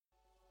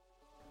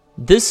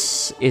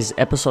This is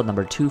episode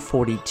number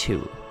 242.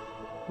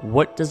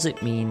 What does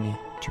it mean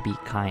to be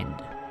kind?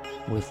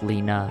 With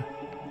Lena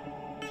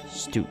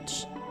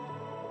Stoots.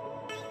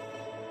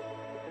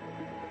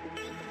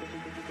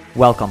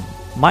 Welcome.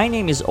 My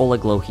name is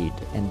Oleg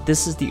and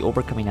this is the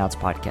Overcoming Odds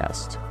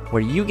podcast,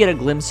 where you get a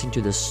glimpse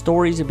into the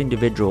stories of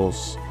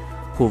individuals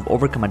who have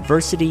overcome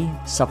adversity,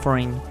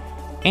 suffering,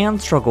 and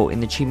struggle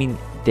in achieving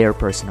their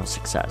personal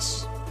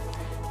success.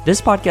 This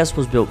podcast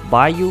was built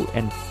by you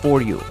and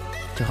for you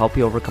to help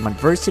you overcome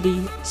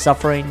adversity,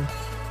 suffering,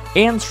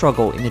 and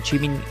struggle in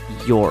achieving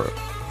your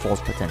full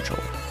potential.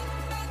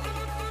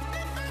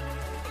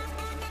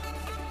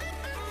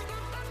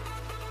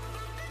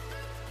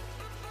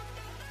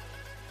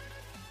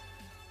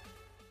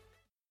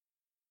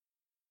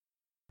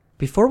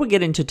 Before we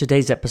get into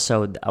today's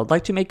episode, I would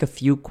like to make a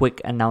few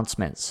quick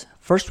announcements.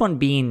 First one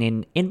being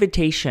an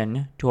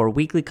invitation to our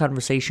weekly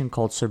conversation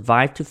called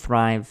Survive to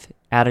Thrive,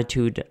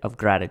 Attitude of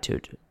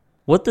Gratitude.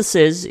 What this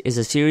is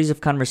a series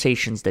of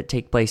conversations that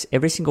take place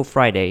every single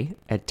Friday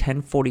at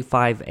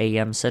 10:45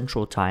 a.m.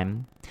 Central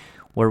Time,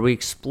 where we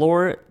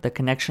explore the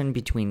connection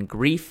between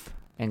grief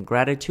and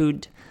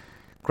gratitude,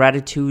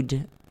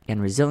 gratitude and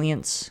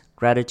resilience,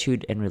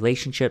 gratitude and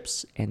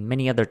relationships, and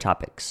many other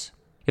topics.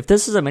 If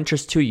this is of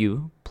interest to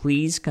you,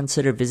 please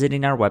consider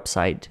visiting our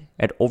website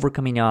at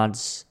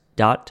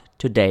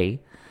overcomingodds.today,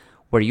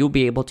 where you'll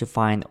be able to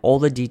find all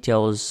the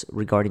details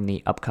regarding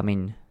the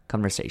upcoming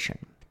conversation.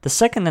 The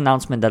second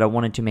announcement that I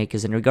wanted to make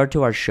is in regard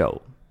to our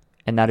show,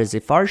 and that is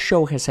if our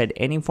show has had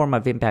any form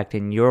of impact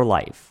in your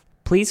life,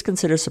 please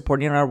consider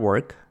supporting our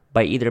work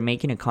by either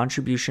making a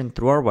contribution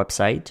through our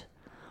website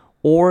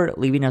or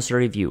leaving us a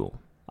review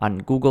on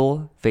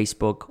Google,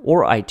 Facebook,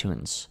 or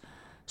iTunes,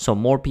 so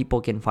more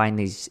people can find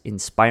these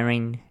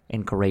inspiring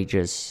and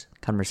courageous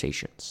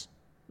conversations.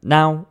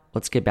 Now,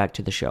 let's get back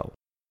to the show.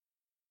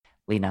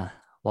 Lena,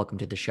 welcome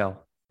to the show.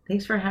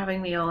 Thanks for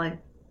having me, Oleg.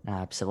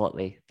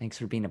 Absolutely. Thanks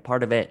for being a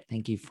part of it.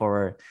 Thank you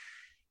for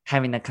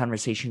having that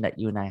conversation that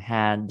you and I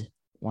had.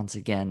 Once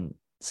again,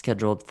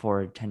 scheduled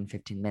for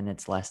 10-15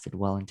 minutes, lasted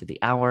well into the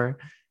hour,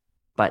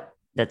 but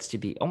that's to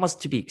be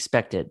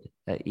expected,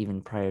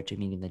 even prior to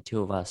meeting the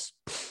two of us.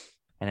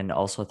 And then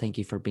also thank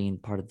you for being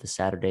part of the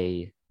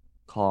Saturday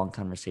call and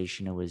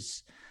conversation. It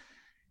was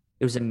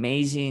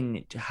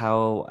amazing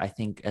how I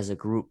think as a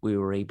group we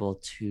were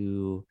able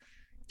to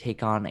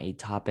take on a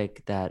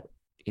topic that,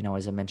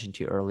 as I mentioned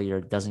to you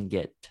earlier, doesn't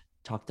get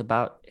talked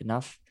about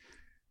enough: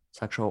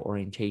 sexual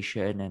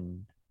orientation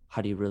and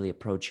how do you really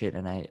approach it.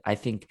 And I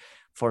think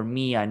for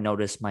me, I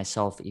noticed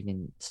myself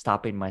even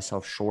stopping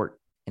myself short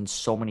in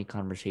so many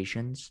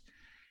conversations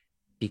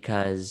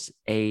because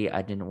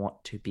I didn't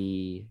want to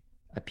be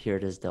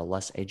appeared as the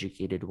less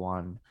educated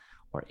one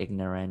or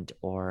ignorant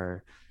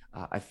or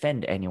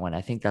offend anyone.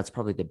 I think that's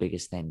probably the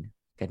biggest thing.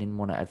 I didn't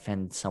want to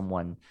offend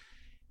someone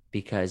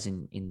because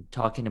in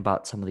talking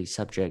about some of these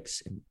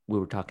subjects, and we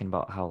were talking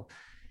about how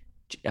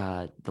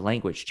the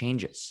language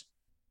changes.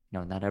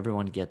 Not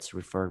everyone gets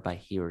referred by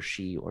he or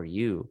she or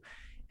you.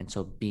 And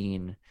so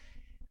being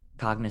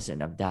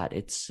cognizant of that,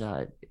 it's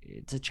a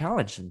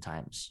challenge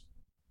sometimes.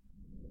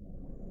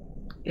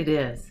 It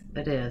is.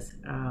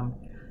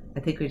 I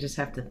think we just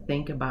have to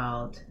think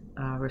about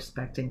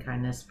respect and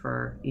kindness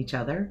for each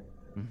other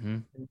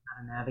and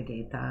how to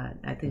navigate that.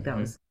 I think that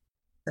was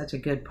such a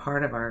good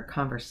part of our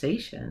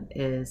conversation,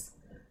 is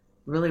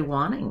really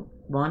wanting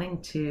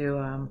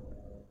to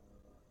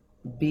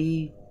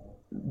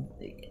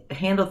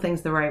handle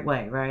things the right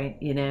way, right?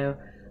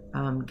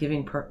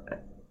 Giving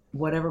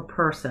whatever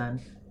person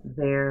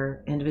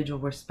their individual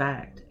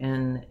respect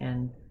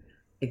and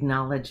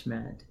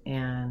acknowledgement,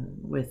 and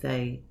with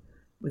a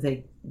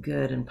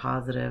good and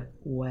positive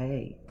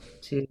way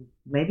to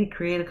maybe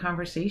create a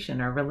conversation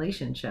or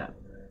relationship.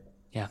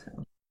 Yeah.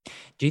 So.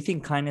 Do you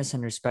think kindness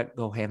and respect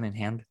go hand in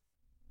hand?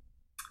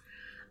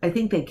 I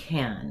think they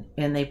can,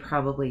 and they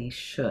probably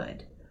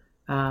should.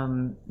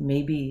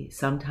 Maybe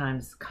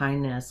sometimes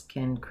kindness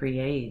can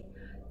create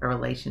a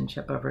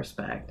relationship of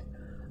respect,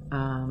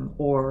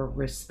 or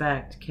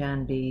respect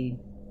can be,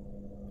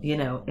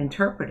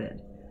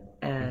 interpreted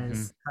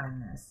as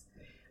kindness.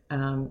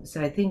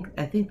 So I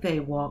think they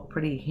walk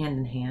pretty hand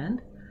in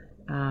hand.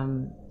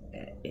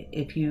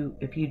 If you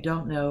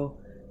don't know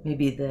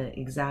maybe the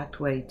exact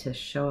way to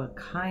show a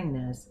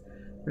kindness,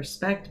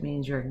 respect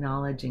means you're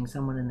acknowledging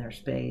someone in their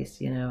space,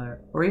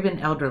 or even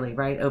elderly,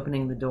 right?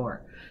 Opening the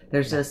door.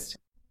 There's a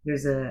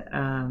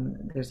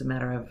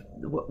matter of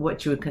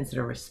what you would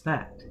consider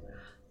respect,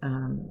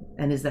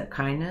 and is that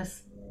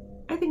kindness?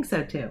 I think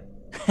so too.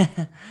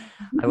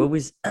 I've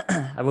always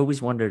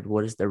wondered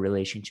what is the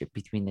relationship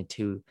between the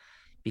two,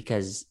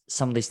 because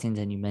some of these things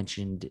that you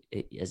mentioned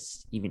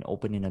is even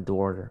opening a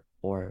door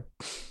or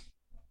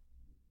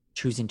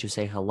choosing to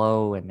say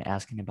hello and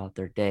asking about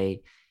their day.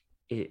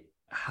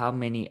 How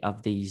many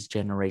of these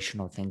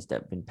generational things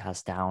that have been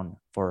passed down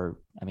for,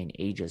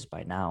 ages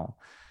by now,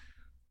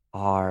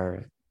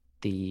 are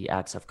the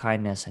acts of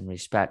kindness and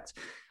respect?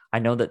 I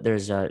know that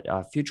there's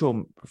a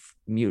mutual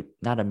mute,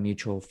 not a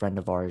mutual friend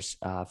of ours,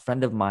 a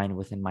friend of mine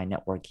within my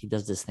network. He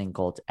does this thing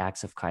called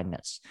acts of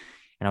kindness,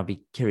 and I'll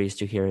be curious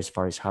to hear as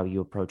far as how you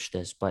approach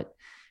this. But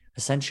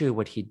essentially,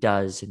 what he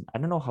does, and I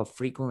don't know how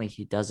frequently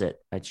he does it.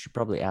 I should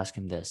probably ask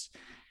him this.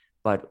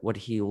 But what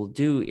he will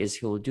do is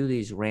he will do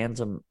these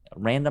random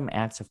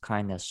acts of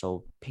kindness.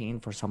 So paying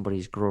for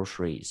somebody's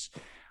groceries,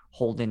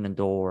 holding the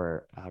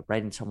door,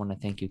 writing someone a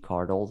thank you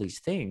card, all these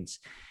things.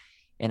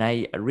 And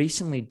I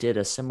recently did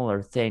a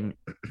similar thing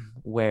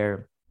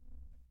where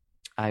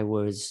I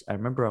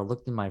remember I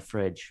looked in my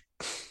fridge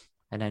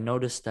and I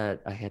noticed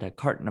that I had a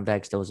carton of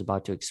eggs that was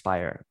about to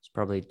expire. It's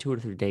probably 2 or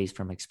 3 days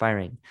from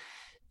expiring.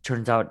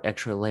 Turns out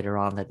actually later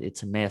on that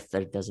it's a myth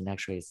that it doesn't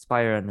actually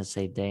expire on the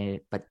same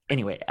day. But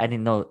anyway, I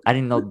didn't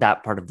know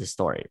that part of the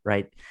story,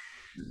 right?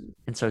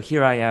 And so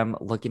here I am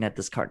looking at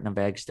this carton of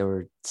eggs. There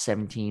were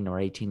 17 or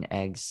 18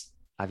 eggs,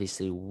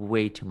 obviously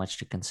way too much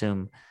to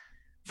consume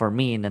for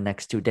me in the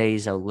next 2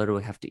 days. I'll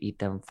literally have to eat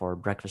them for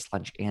breakfast,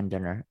 lunch, and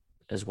dinner,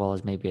 as well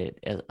as maybe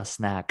a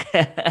snack.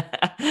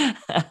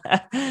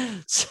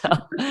 so,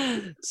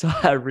 so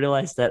I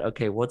realized that,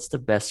 okay, what's the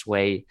best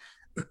way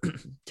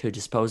to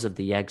dispose of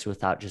the eggs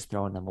without just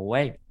throwing them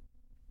away?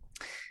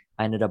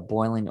 I ended up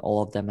boiling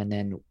all of them and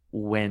then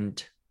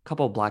went a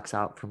couple of blocks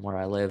out from where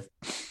I live,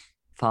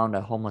 found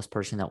a homeless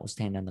person that was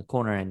standing in the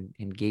corner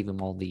and gave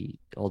him all the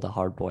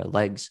hard boiled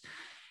eggs.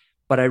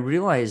 But I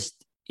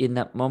realized in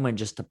that moment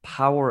just the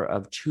power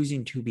of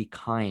choosing to be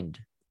kind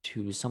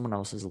to someone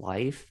else's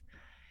life.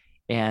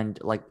 And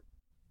like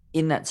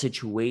in that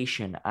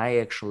situation,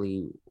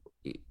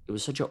 it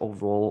was such an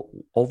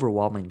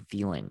overwhelming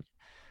feeling.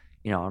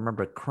 I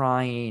remember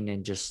crying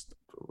and just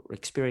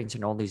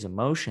experiencing all these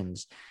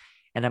emotions.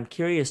 And I'm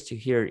curious to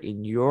hear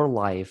in your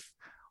life,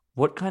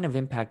 what kind of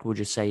impact would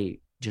you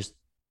say just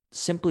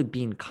simply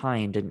being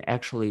kind and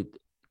actually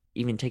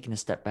even taking a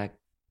step back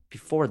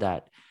before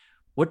that,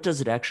 what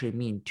does it actually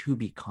mean to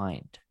be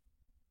kind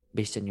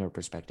based on your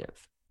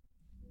perspective?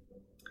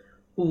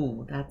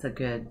 Ooh, that's a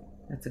good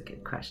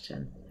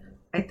question.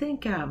 I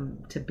think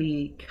to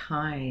be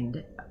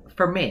kind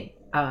for me,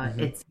 Mm-hmm.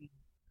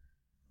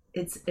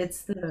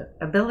 it's the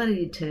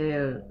ability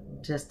to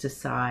just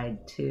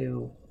decide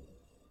to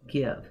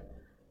give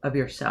of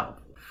yourself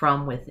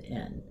from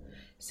within.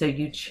 So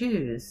you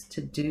choose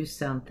to do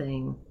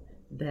something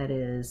that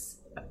is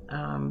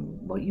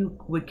what you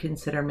would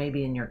consider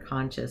maybe in your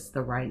conscious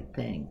the right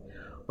thing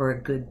or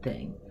a good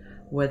thing.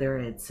 Whether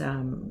it's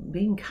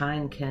being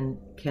kind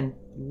can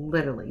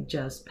literally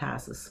just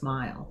pass a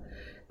smile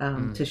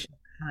Mm, to show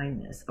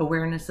kindness,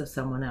 awareness of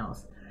someone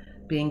else.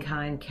 Being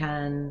kind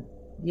can,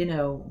 you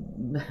know,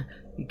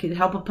 you could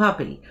help a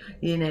puppy,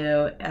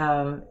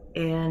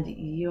 and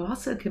you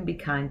also can be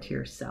kind to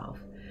yourself.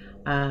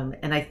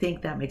 And I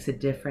think that makes a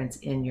difference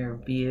in your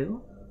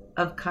view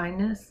of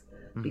kindness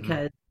mm-hmm.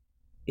 because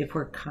if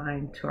we're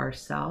kind to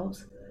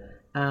ourselves,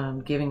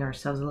 giving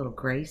ourselves a little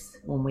grace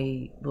when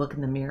we look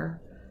in the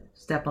mirror,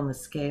 step on the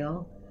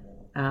scale,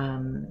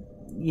 um,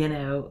 you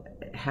know,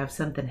 have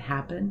something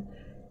happen,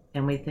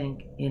 and we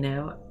think,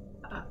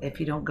 if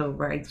you don't go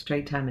right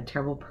straight to I'm a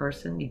terrible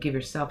person, you give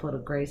yourself a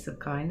little grace of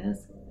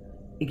kindness.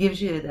 It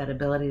gives you that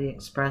ability to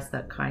express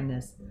that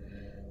kindness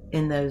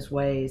in those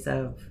ways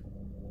of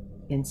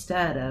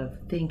instead of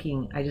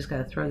thinking, I just got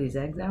to throw these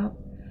eggs out,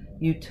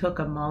 you took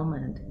a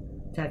moment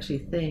to actually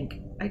think,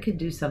 I could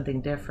do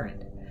something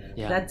different.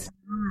 Yeah. That's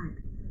not,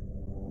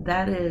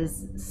 that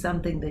is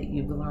something that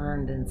you've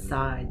learned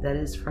inside, that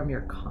is from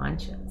your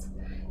conscience,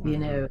 you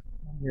Mm-hmm. know,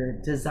 your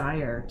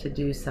desire to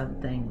do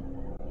something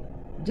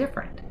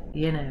different,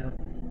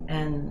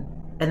 and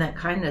and that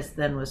kindness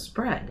then was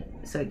spread.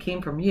 So it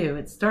came from you,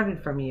 it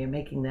started from you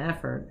making the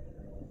effort,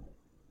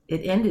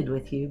 it ended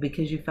with you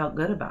because you felt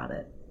good about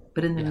it.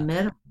 But in the Yeah.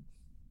 middle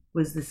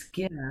was this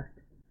gift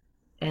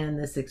and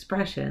this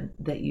expression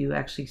that you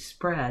actually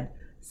spread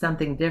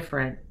something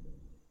different,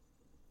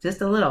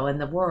 just a little in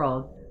the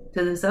world,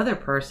 to this other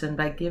person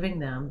by giving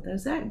them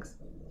those eggs.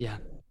 Yeah.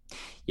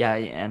 Yeah.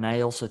 And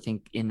I also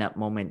think in that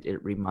moment,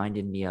 it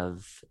reminded me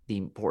of the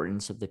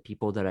importance of the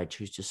people that I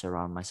choose to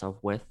surround myself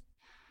with.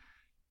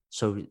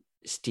 So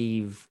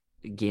Steve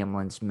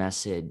Gamlin's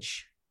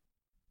message,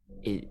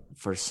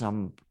 for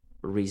some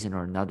reason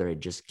or another, it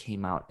just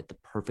came out at the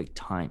perfect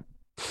time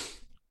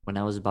when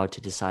I was about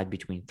to decide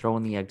between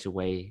throwing the eggs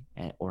away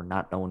or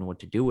not knowing what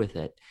to do with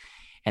it.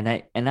 And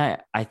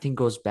I think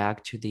goes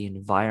back to the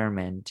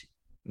environment.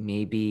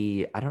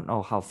 Maybe I don't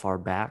know how far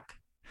back,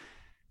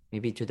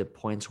 maybe to the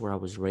points where I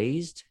was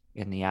raised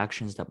and the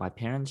actions that my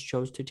parents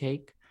chose to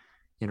take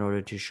in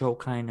order to show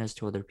kindness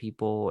to other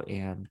people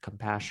and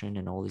compassion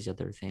and all these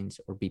other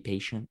things, or be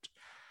patient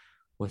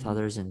with Mhm.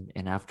 others. And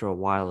after a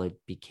while, it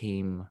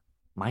became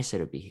my set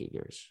of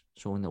behaviors.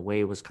 So in the way,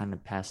 it was kind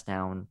of passed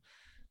down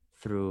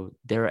through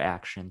their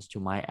actions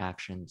to my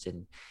actions.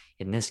 And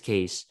in this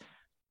case,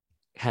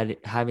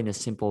 having a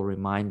simple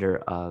reminder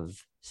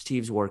of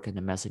Steve's work and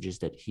the messages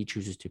that he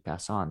chooses to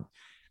pass on,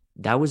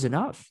 that was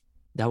enough.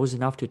 That was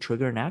enough to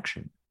trigger an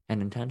action,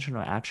 an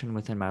intentional action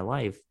within my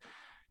life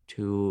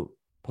to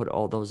put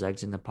all those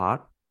eggs in the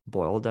pot,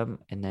 boil them,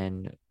 and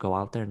then go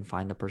out there and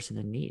find the person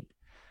in need,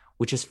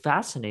 which is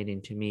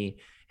fascinating to me.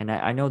 And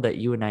I know that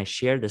you and I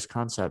share this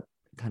concept,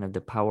 kind of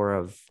the power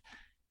of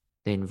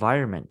the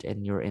environment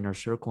and your inner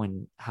circle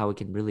and how it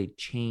can really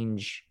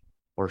change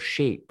or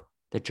shape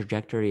the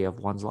trajectory of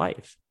one's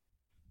life.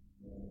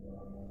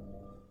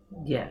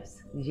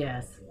 Yes,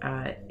 yes,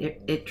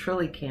 it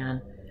truly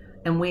can,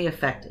 and we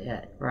affect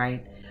it,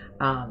 right?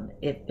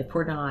 If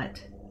we're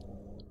not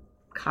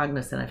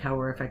cognizant of how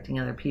we're affecting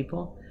other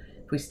people,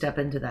 if we step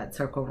into that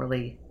circle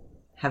really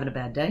having a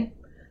bad day,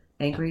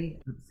 Yeah. angry,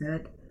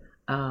 upset,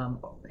 um,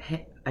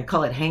 I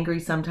call it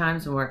hangry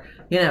sometimes when we're,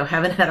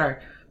 haven't had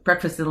our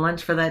breakfast and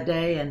lunch for that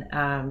day,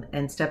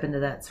 and step into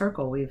that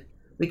circle,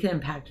 we can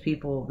impact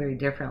people very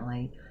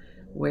differently.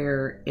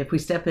 Where if we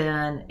step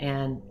in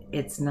and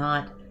it's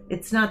not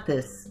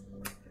this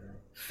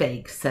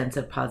fake sense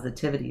of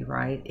positivity,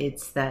 right?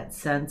 It's that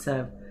sense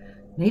of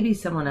maybe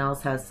someone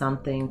else has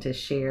something to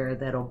share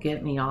that'll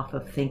get me off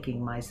of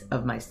thinking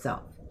of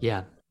myself.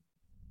 Yeah.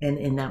 And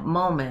in that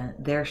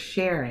moment, they're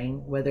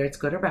sharing, whether it's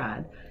good or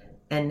bad.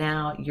 And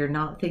now you're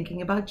not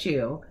thinking about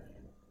you,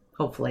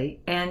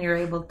 hopefully, and you're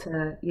able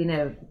to,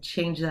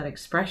 change that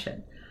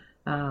expression.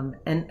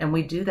 And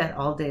we do that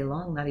all day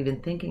long, not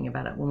even thinking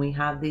about it. When we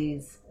have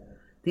these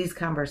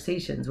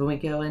conversations, when we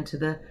go into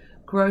the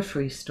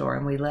grocery store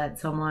and we let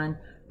someone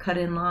cut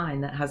in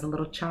line that has a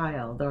little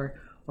child or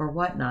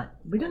whatnot,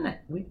 we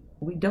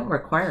don't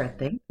require a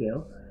thank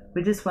you.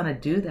 We just want to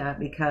do that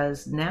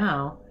because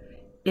now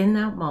in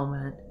that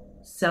moment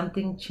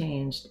something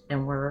changed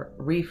and we're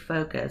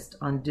refocused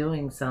on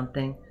doing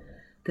something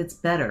that's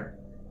better,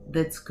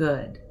 that's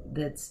good,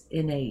 that's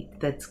innate,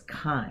 that's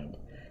kind.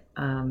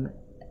 um,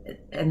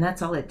 and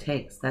that's all it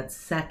takes, that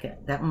second,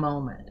 that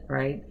moment,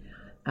 right?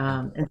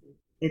 Yeah. And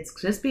it's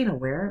just being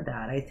aware of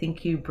that. I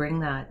think you bring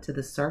that to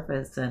the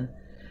surface, and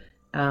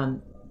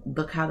um,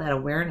 look how that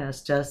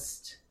awareness,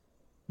 just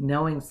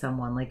knowing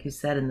someone, like you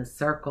said, in the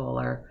circle,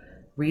 or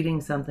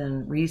reading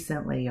something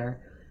recently,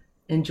 or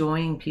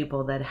enjoying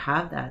people that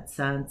have that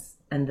sense,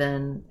 and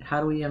then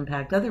how do we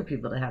impact other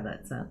people to have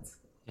that sense?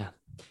 Yeah.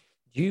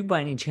 Do you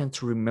by any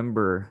chance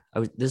remember?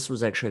 This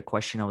was actually a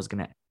question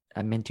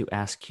I meant to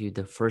ask you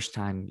the first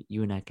time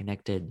you and I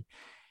connected.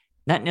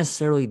 Not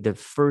necessarily the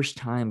first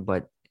time,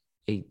 but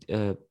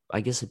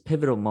I guess a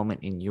pivotal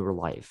moment in your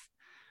life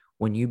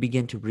when you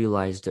begin to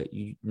realize that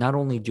you not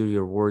only do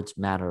your words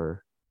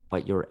matter,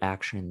 but your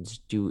actions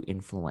do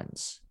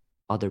influence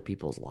other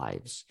people's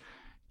lives.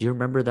 Do you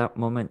remember that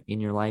moment in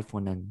your life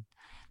when,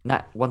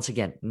 not once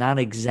again, not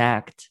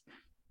exact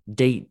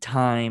date,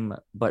 time,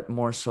 but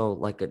more so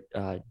like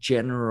a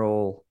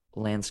general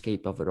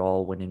landscape of it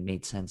all when it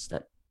made sense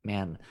that,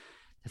 man,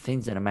 the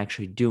things that I'm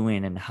actually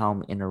doing and how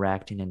I'm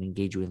interacting and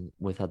engaging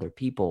with other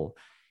people,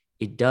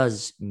 it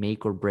does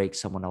make or break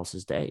someone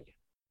else's day.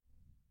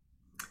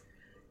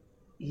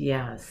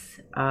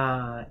 Yes,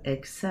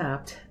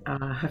 except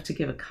I have to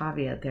give a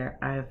caveat there.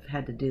 I've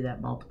had to do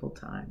that multiple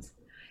times.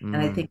 And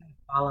I Mm, think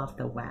I fall off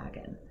the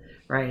wagon,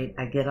 right?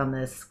 I get on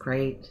this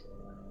great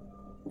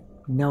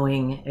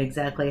knowing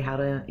exactly how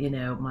to,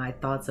 my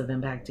thoughts of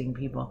impacting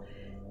people,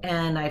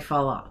 and I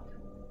fall off.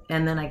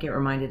 And then I get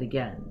reminded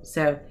again.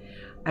 So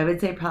I would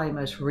say probably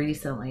most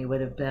recently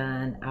would have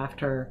been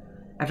after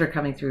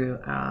coming through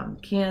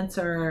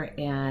cancer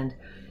and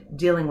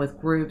dealing with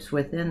groups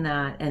within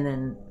that, and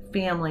then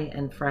family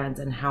and friends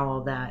and how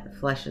all that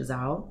fleshes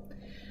out.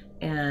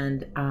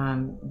 And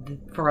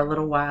for a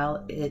little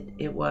while,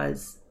 it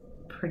was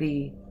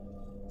pretty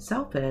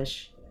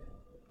selfish,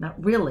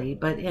 not really,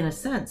 but in a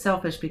sense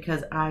selfish,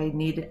 because I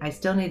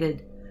still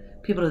needed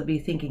people to be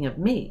thinking of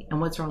me and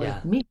what's wrong yeah.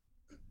 with me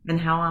and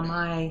how am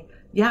I.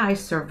 Yeah, I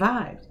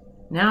survived.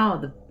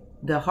 Now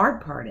the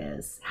hard part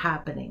is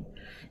happening.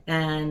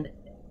 And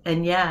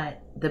and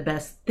yet the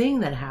best thing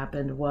that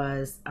happened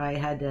was I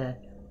had to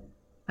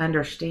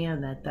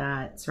understand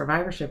that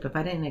survivorship, if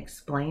I didn't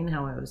explain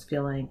how I was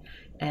feeling,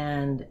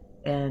 and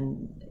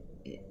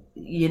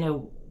you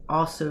know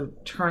also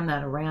turn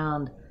that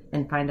around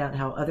and find out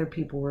how other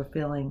people were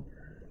feeling.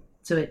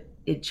 So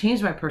it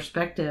changed my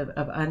perspective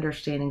of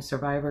understanding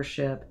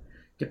survivorship,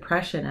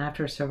 depression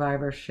after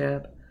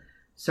survivorship,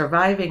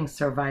 surviving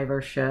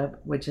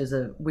survivorship, which is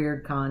a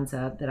weird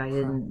concept that I Huh.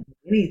 didn't know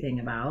anything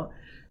about,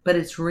 but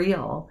it's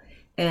real.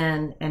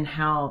 And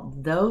how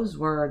those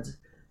words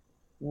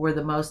were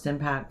the most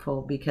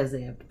impactful because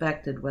they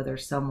affected whether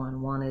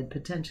someone wanted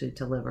potentially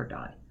to live or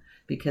die,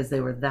 because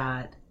they were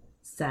that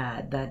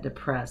sad, that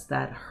depressed,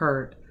 that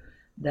hurt,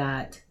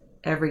 that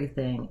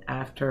everything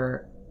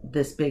after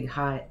this big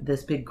high,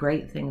 this big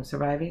great thing of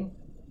surviving,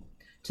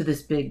 to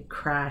this big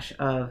crash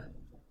of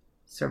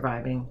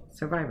surviving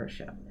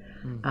survivorship.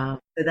 Mm.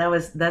 So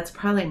that's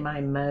probably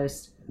my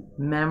most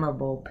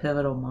memorable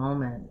pivotal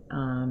moment,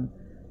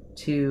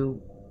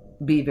 to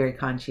be very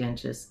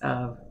conscientious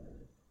of,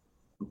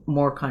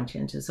 more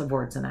conscientious of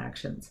words and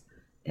actions,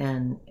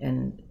 and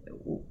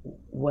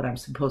what I'm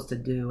supposed to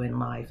do in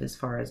life as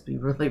far as be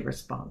really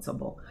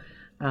responsible,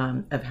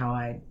 of how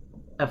I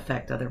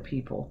affect other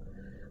people,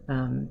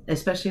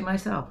 especially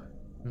myself.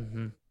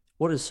 Mm-hmm.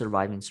 What is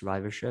surviving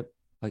survivorship?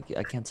 Like,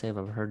 I can't say I've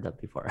ever heard that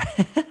before.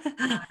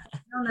 I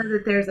don't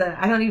know that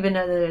I don't even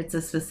know that it's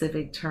a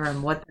specific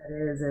term. What that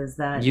is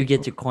that You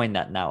get to coin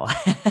that now.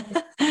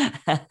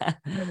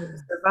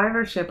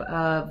 survivorship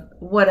of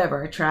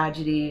whatever, a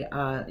tragedy,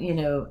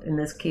 in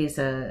this case,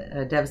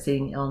 a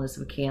devastating illness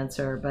of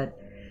cancer. But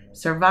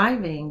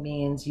surviving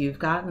means you've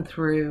gotten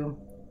through,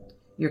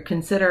 you're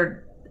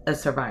considered a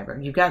survivor.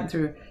 You've gotten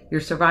through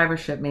your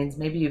survivorship means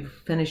maybe you've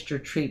finished your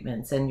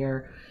treatments and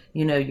you're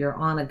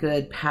on a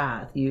good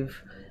path.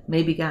 You've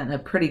maybe gotten a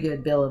pretty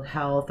good bill of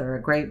health or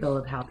a great bill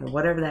of health or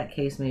whatever that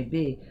case may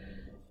be.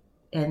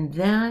 And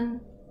then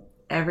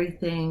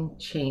everything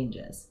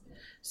changes.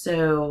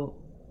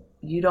 So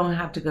you don't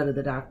have to go to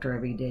the doctor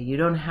every day. You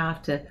don't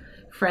have to,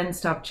 friends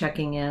stop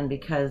checking in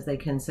because they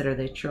consider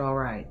that you're all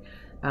right.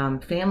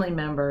 Family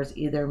members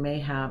either may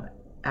have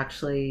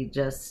actually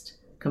just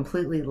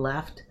completely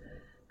left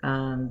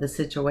the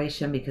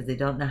situation because they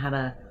don't know how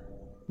to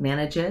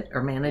manage it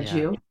or manage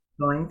Yeah. you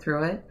going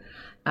through it.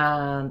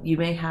 You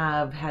may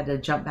have had to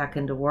jump back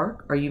into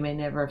work, or you may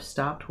never have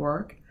stopped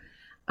work.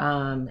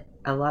 A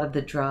lot of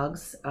the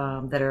drugs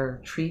that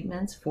are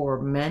treatments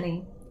for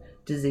many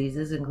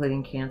diseases,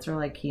 including cancer,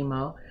 like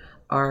chemo,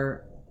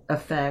 are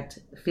affect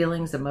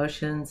feelings,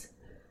 emotions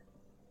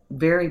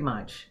very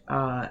much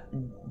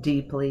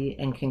deeply,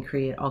 and can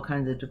create all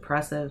kinds of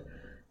depressive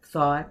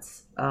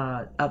thoughts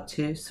up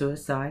to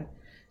suicide.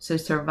 So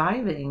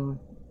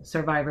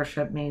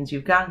survivorship means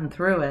you've gotten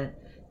through it.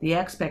 The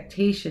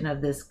expectation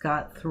of this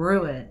got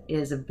through it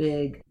is a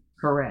big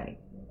hooray.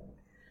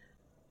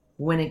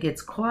 When it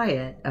gets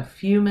quiet, a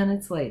few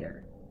minutes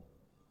later,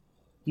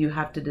 you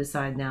have to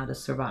decide now to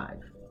survive.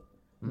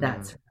 Mm-hmm.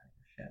 That's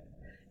survivorship.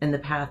 And the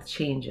path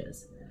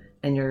changes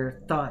and your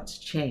thoughts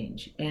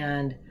change.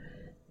 And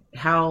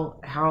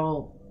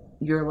how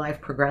your life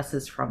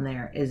progresses from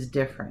there is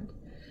different.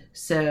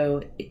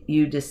 So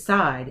you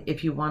decide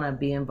if you want to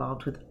be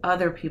involved with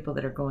other people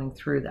that are going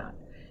through that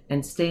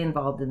and stay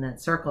involved in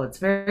that circle. It's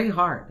very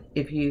hard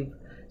if you've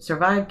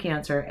survived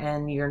cancer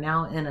and you're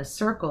now in a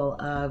circle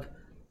of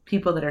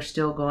people that are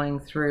still going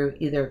through,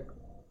 either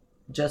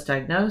just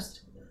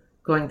diagnosed,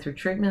 going through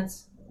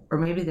treatments, or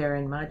maybe they're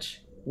in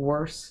much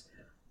worse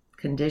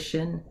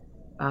condition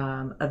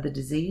of the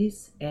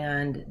disease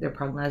and their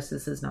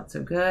prognosis is not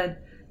so good,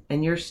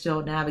 and you're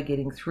still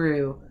navigating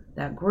through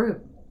that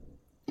group.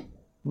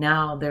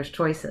 Now there's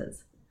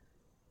choices,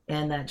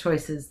 and that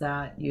choice is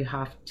that you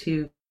have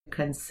to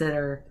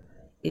consider,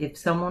 if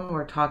someone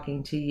were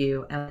talking to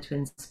you and to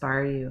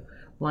inspire you,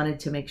 wanted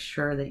to make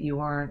sure that you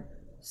aren't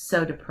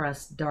so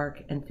depressed,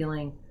 dark, and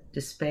feeling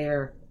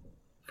despair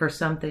for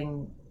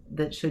something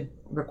that should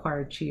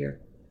require cheer,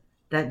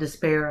 that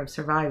despair of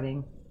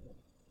surviving,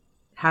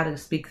 how to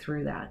speak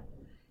through that.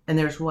 And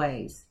there's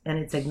ways, and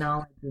it's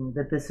acknowledging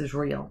that this is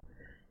real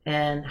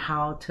and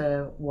how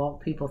to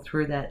walk people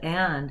through that,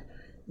 and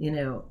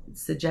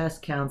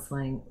suggest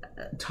counseling,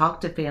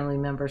 talk to family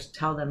members,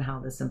 tell them how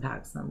this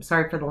impacts them.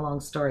 Sorry for the long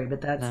story,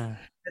 but No.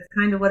 that's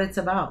kind of what it's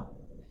about.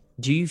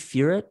 Do you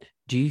fear it?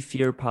 Do you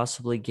fear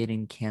possibly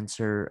getting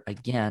cancer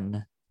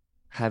again,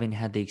 having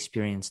had the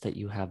experience that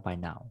you have by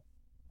now?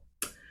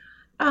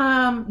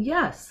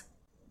 Yes,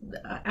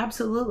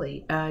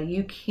 absolutely.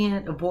 You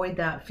can't avoid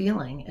that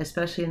feeling,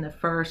 especially in the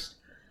first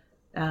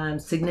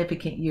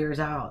significant years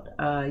out.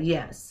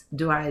 Yes.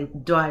 Do I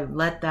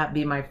let that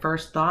be my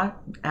first thought?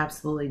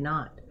 Absolutely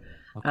not.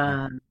 Okay.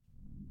 Um,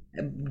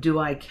 do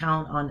I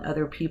count on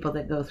other people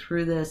that go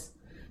through this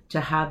to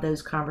have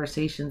those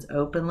conversations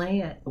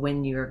openly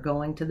when you're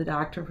going to the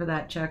doctor for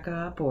that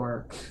checkup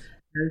or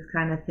those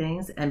kind of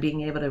things, and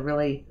being able to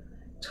really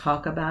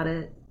talk about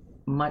it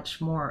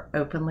much more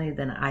openly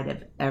than I'd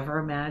have ever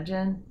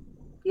imagined?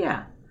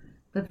 Yeah,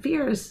 but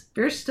fear's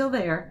still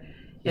there,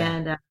 Yeah.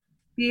 and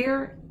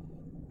fear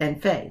and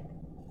faith.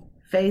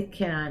 Faith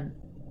can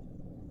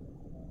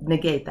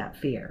negate that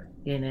fear.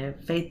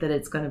 Faith that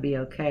it's going to be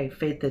okay.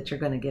 Faith that you're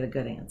going to get a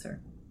good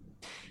answer.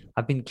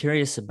 I've been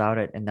curious about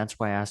it, and that's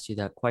why I asked you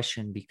that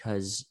question,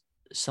 because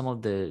some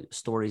of the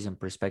stories and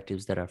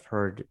perspectives that I've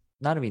heard,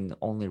 not even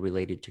only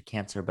related to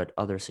cancer, but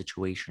other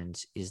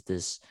situations, is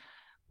this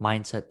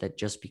mindset that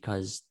just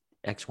because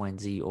X, Y, and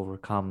Z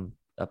overcome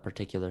a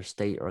particular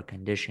state or a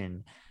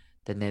condition,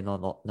 then they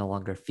no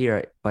longer fear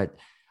it. But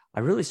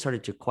I really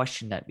started to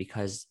question that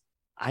because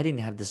I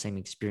didn't have the same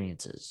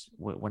experiences.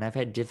 When I've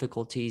had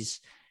difficulties,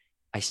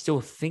 I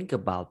still think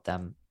about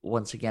them.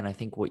 Once again, I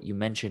think what you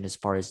mentioned as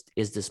far as,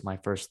 is this my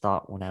first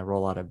thought when I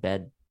roll out of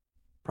bed?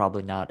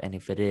 Probably not. And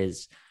if it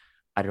is,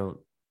 I don't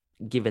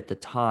give it the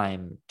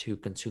time to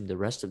consume the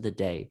rest of the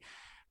day.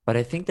 But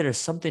I think there is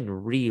something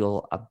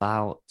real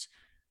about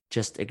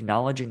just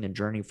acknowledging the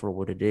journey for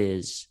what it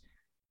is,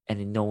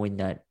 and in knowing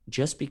that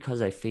just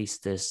because I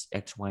faced this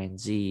X, Y, and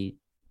Z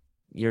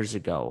years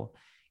ago,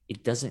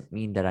 it doesn't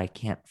mean that I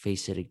can't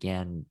face it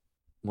again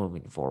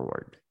moving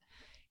forward.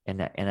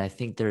 And I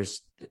think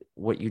there's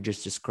what you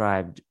just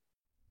described.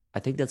 I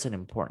think that's an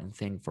important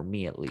thing for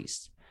me, at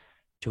least,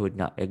 to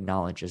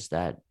acknowledge, is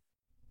that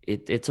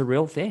it's a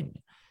real thing.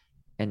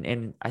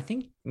 And I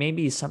think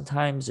maybe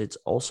sometimes it's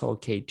also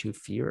okay to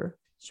fear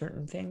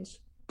certain things.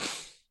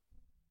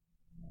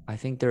 I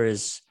think there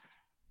is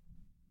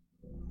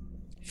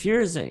fear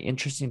is an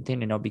interesting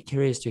thing, and I'll be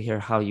curious to hear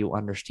how you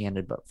understand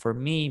it. But for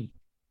me,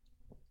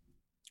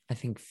 I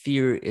think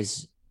fear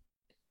is,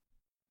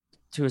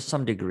 to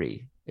some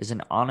degree, is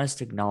an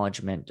honest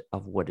acknowledgement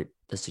of what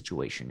the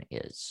situation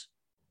is.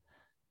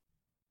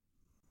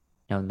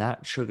 Now,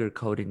 not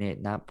sugarcoating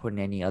it, not putting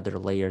any other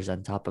layers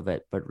on top of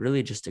it, but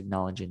really just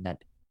acknowledging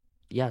that,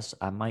 yes,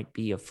 I might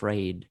be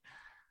afraid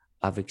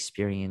of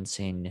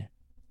experiencing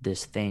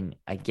this thing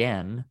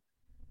again,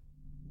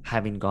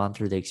 having gone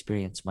through the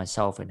experience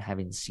myself and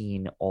having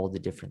seen all the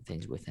different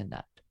things within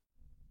that.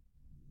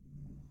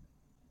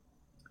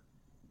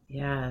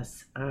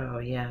 Yes. Oh,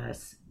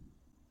 yes.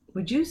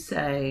 Would you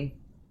say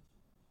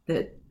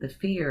that the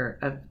fear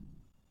of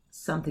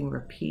something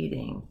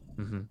repeating,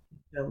 Mm-hmm.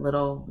 a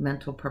little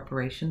mental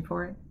preparation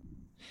for it?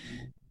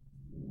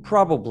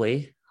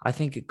 Probably. I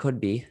think it could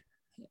be.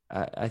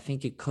 I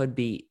think it could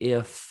be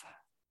if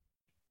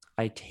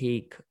I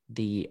take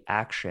the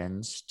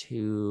actions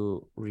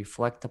to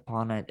reflect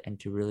upon it and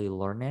to really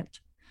learn it.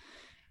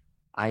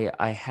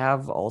 I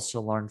have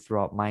also learned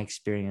throughout my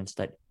experience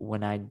that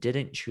when I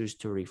didn't choose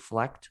to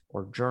reflect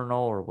or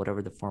journal or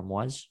whatever the form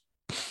was,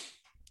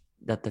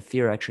 that the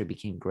fear actually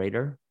became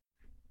greater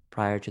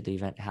prior to the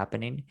event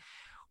happening,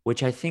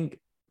 which I think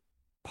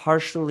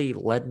partially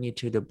led me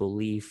to the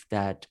belief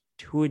that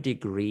to a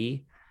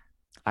degree,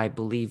 I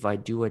believe I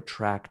do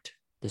attract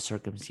the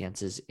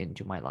circumstances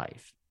into my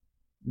life.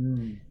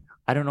 Mm.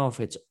 I don't know if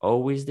it's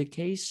always the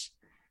case,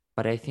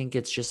 but I think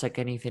it's just like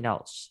anything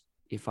else.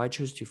 If I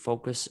choose to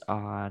focus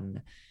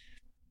on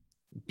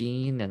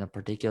being in a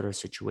particular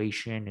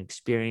situation,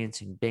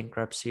 experiencing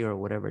bankruptcy or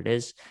whatever it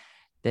is,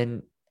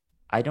 then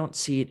I don't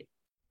see it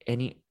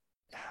any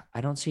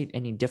I don't see it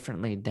any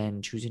differently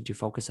than choosing to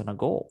focus on a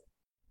goal,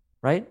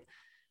 right?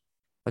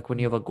 Like when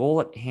you have a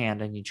goal at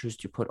hand and you choose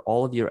to put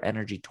all of your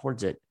energy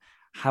towards it,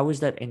 how is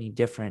that any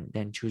different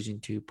than choosing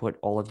to put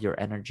all of your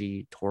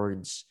energy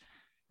towards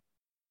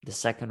the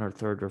second or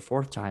third or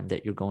fourth time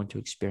that you're going to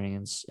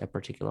experience a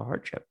particular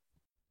hardship?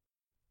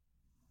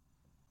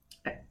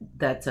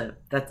 That's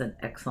an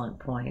excellent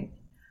point.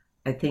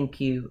 I think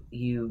you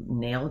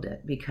nailed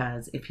it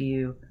because if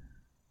you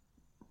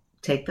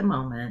take the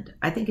moment,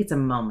 I think it's a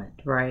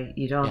moment, right?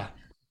 You don't Yeah.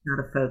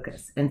 not a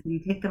focus. And so you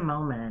take the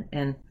moment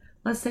and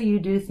let's say you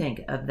do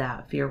think of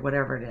that fear,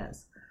 whatever it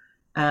is,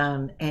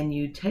 and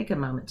you take a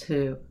moment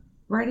to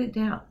write it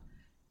down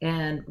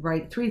and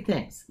write three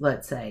things,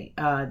 let's say,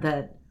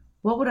 that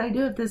what would I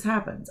do if this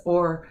happens?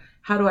 Or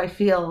how do I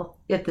feel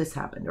if this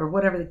happened? Or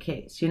whatever the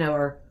case,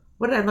 or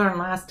what did I learn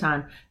last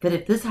time that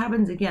if this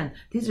happens again,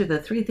 these are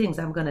the three things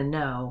I'm going to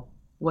know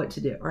what to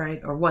do,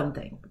 right? Or one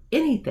thing,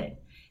 anything.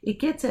 It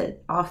gets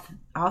it off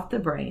the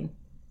brain.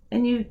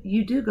 And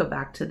you do go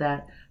back to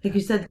that. Like Yeah.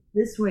 you said,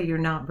 this way you're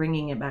not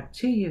bringing it back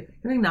to you.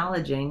 You're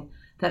acknowledging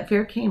that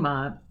fear came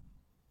up.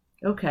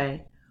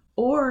 Okay.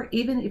 Or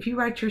even if you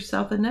write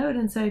yourself a note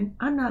and say,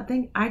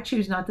 I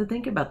choose not to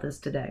think about this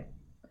today.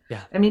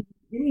 Yeah. I mean,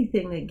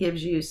 anything that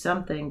gives you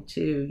something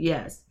to,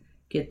 yes,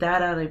 get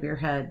that out of your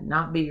head,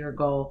 not be your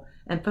goal,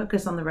 and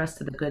focus on the rest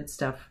of the good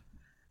stuff.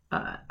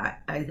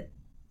 I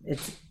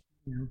it's,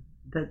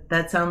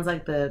 that sounds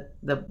like the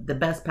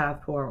best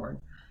path forward.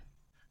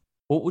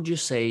 What would you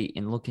say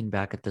in looking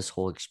back at this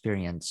whole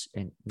experience,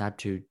 and not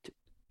to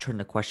turn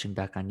the question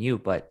back on you,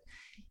 but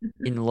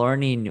in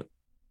learning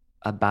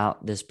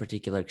about this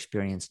particular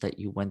experience that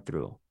you went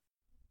through,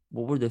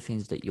 what were the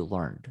things that you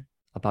learned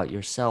about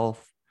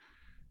yourself,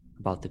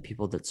 about the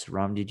people that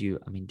surrounded you?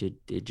 I mean,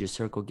 did your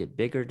circle get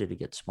bigger? Did it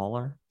get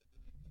smaller?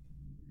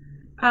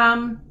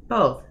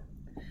 Both.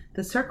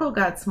 The circle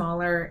got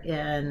smaller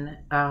in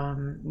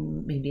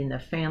maybe in the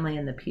family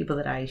and the people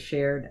that I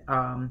shared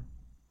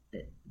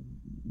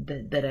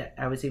that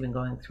I was even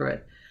going through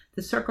it.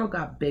 The circle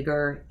got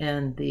bigger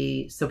in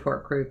the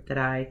support group that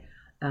I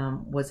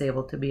was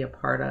able to be a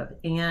part of,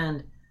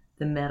 and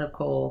the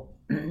medical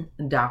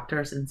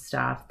doctors and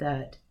staff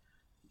that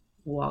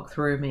walked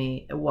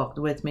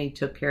with me,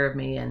 took care of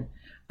me, and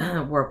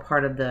were a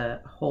part of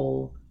the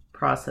whole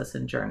process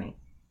and journey.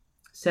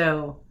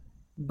 So,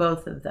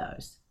 both of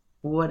those.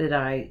 What did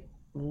I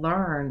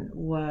learn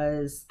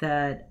was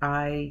that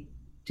I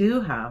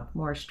do have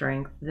more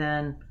strength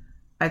than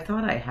I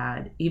thought I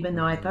had, even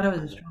though I thought Mhm. I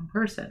was a strong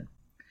person.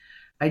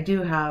 I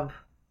do have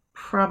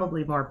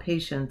probably more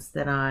patience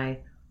than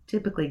I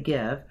typically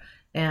give,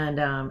 and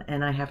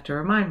I have to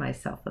remind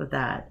myself of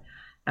that.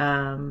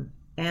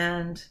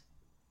 And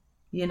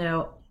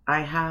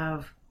I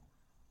have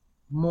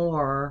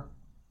more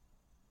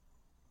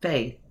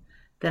faith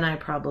than I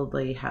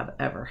probably have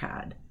ever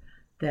had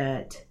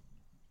that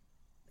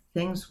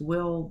things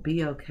will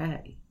be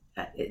okay.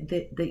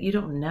 That you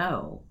don't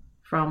know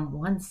from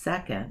 1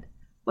 second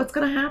what's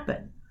going to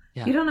happen.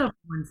 Yeah. You don't know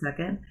from 1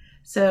 second.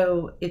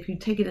 So if you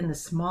take it in the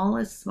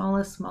smallest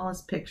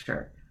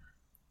picture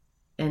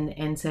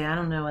and say, I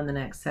don't know in the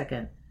next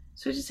second.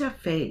 So just have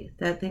faith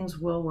that things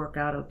will work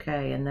out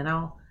okay. And then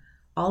all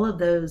of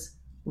those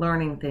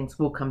learning things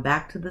will come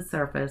back to the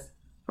surface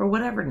for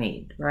whatever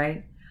need,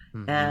 right?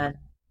 Hmm. And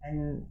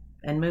and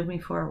and move me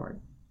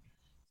forward.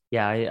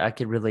 Yeah, I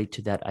could relate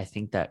to that. I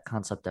think that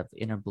concept of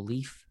inner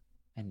belief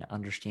and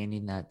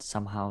understanding that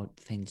somehow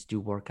things do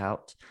work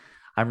out.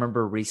 I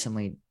remember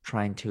recently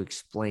trying to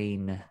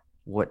explain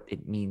what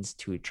it means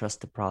to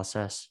trust the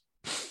process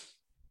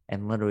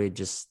and literally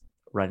just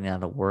running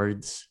out of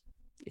words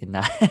in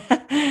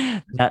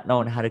that not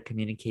knowing how to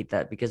communicate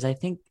that, because I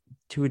think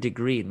to a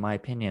degree, in my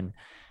opinion,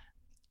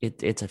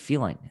 it's a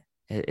feeling.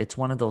 It's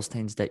one of those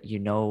things that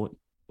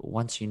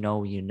once you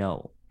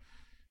know.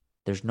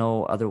 There's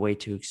no other way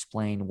to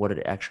explain what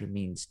it actually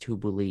means to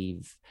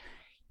believe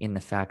in the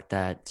fact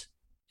that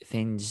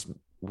things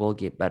will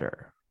get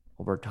better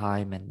over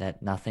time and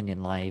that nothing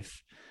in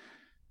life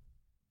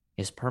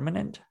is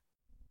permanent.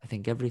 I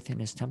think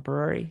everything is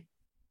temporary.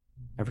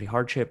 Every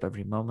hardship,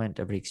 every moment,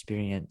 every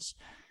experience,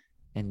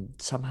 and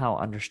somehow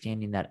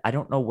understanding that. I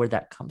don't know where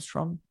that comes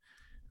from.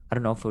 I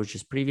don't know if it was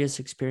just previous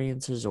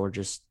experiences or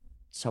just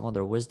some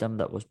other wisdom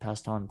that was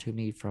passed on to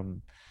me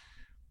from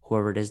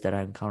whoever it is that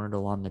I encountered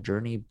along the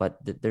journey, but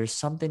there's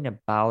something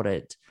about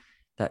it,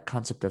 that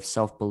concept of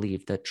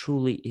self-belief, that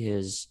truly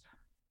is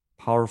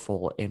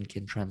powerful and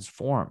can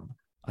transform,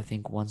 I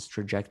think, one's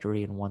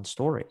trajectory and one's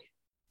story.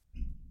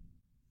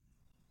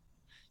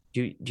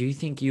 Do you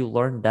think you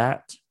learned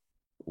that?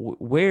 Who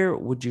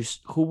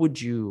would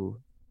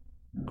you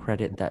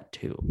credit that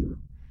to?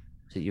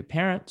 Is it your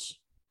parents?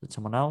 Is it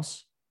someone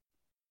else?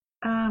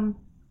 Um,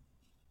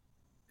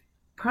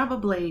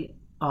 Probably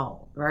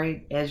all,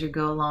 right? As you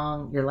go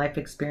along, your life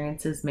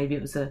experiences, maybe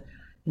it was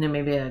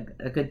maybe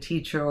a good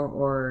teacher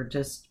or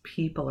just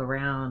people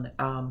around.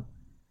 Uh,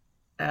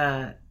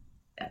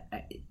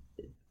 I,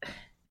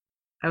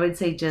 I would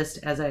say just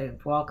as I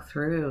walk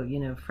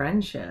through,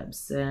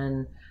 friendships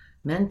and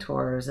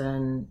mentors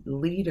and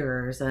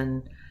leaders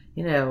and,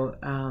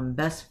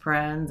 best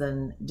friends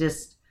and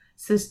just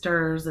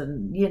sisters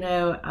and,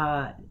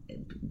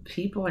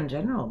 people in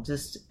general,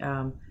 just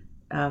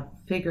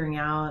figuring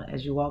out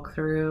as you walk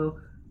through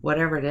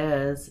whatever it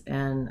is,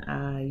 and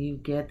you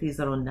get these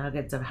little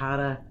nuggets of how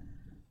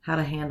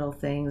to handle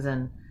things,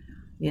 and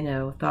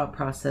thought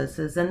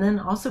processes, and then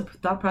also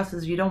thought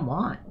processes you don't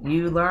want.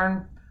 You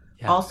learn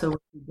Yeah. also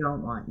what you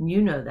don't want.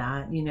 You know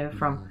that,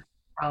 from Mhm.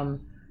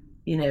 from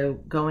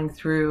going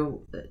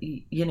through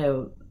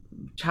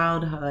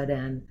childhood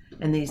and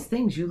these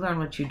things, you learn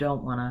what you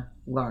don't want to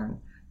learn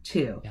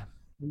too. Yeah.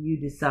 You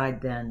decide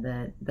then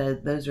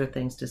that those are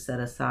things to set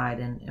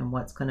aside, and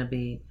what's going to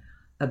be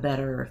a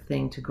better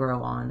thing to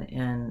grow on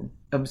and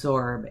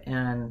absorb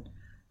and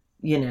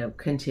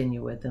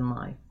continue with in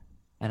life.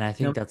 And I No,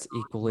 think that's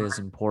equally as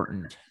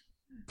important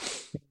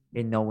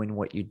in knowing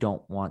what you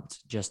don't want,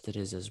 just it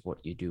is as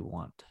what you do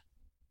want.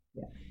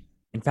 yeah.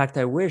 In fact,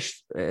 I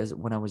wish, as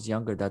when I was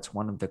younger, that's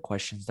one of the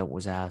questions that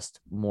was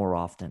asked more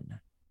often,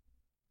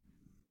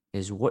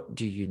 is what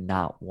do you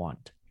not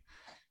want?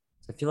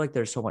 So I feel like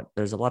there's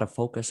a lot of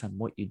focus on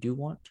what you do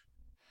want.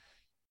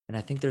 And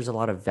I think there's a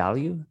lot of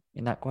value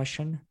in that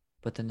question,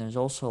 but then there's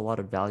also a lot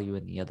of value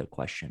in the other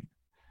question.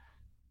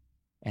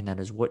 And that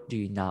is, what do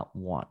you not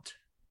want?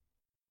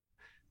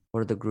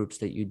 What are the groups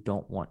that you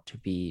don't want to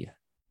be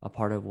a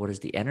part of? What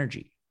is the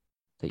energy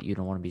that you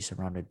don't want to be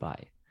surrounded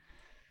by?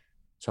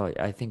 So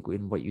I think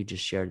in what you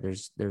just shared,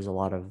 there's a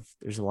lot of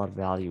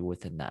value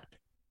within that,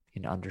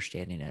 in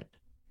understanding it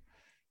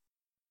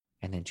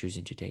and then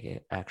choosing to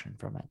take action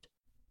from it.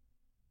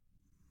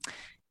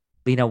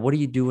 Lena, what are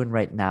you doing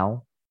right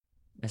now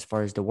as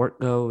far as the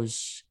work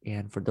goes?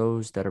 And for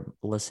those that are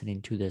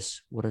listening to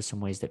this, what are some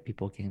ways that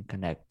people can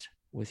connect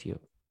with you?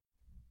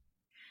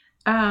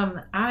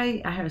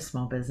 I have a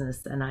small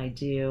business and I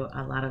do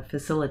a lot of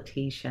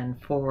facilitation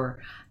for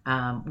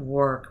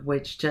work,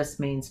 which just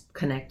means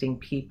connecting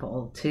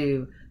people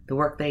to the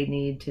work they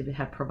need to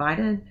have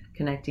provided,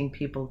 connecting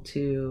people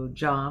to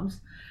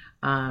jobs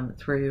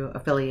through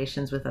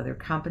affiliations with other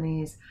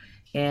companies,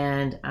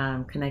 and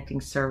connecting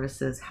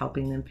services,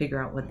 helping them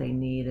figure out what they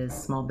need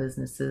as small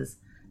businesses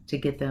to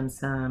get them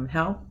some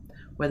help,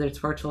 whether it's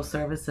virtual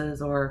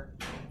services or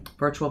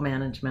virtual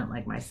management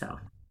like myself.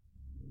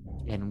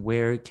 And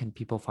where can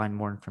people find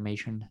more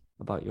information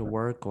about your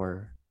work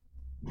or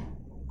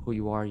who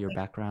you are, your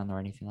background, or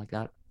anything like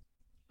that?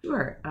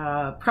 Sure.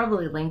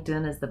 Probably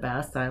LinkedIn is the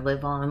best. I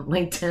live on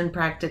LinkedIn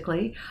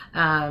practically.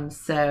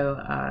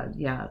 So,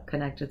 yeah,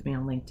 connect with me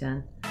on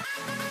LinkedIn.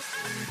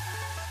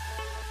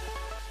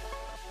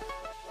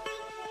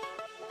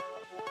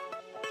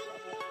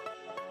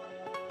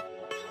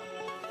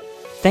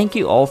 Thank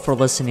you all for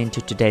listening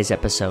to today's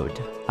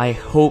episode. I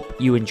hope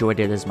you enjoyed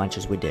it as much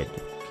as we did.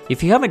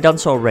 If you haven't done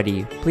so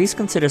already, please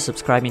consider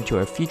subscribing to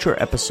our future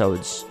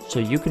episodes so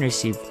you can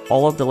receive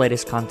all of the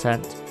latest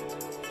content.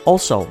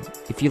 Also,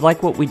 if you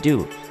like what we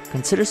do,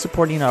 consider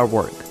supporting our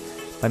work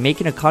by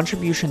making a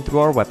contribution through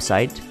our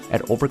website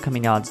at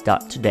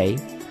overcomingodds.today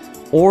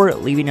or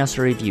leaving us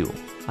a review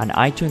on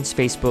iTunes,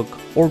 Facebook,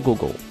 or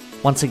Google.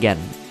 Once again,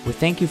 we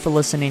thank you for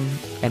listening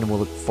and we'll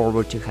look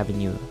forward to having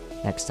you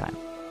next time.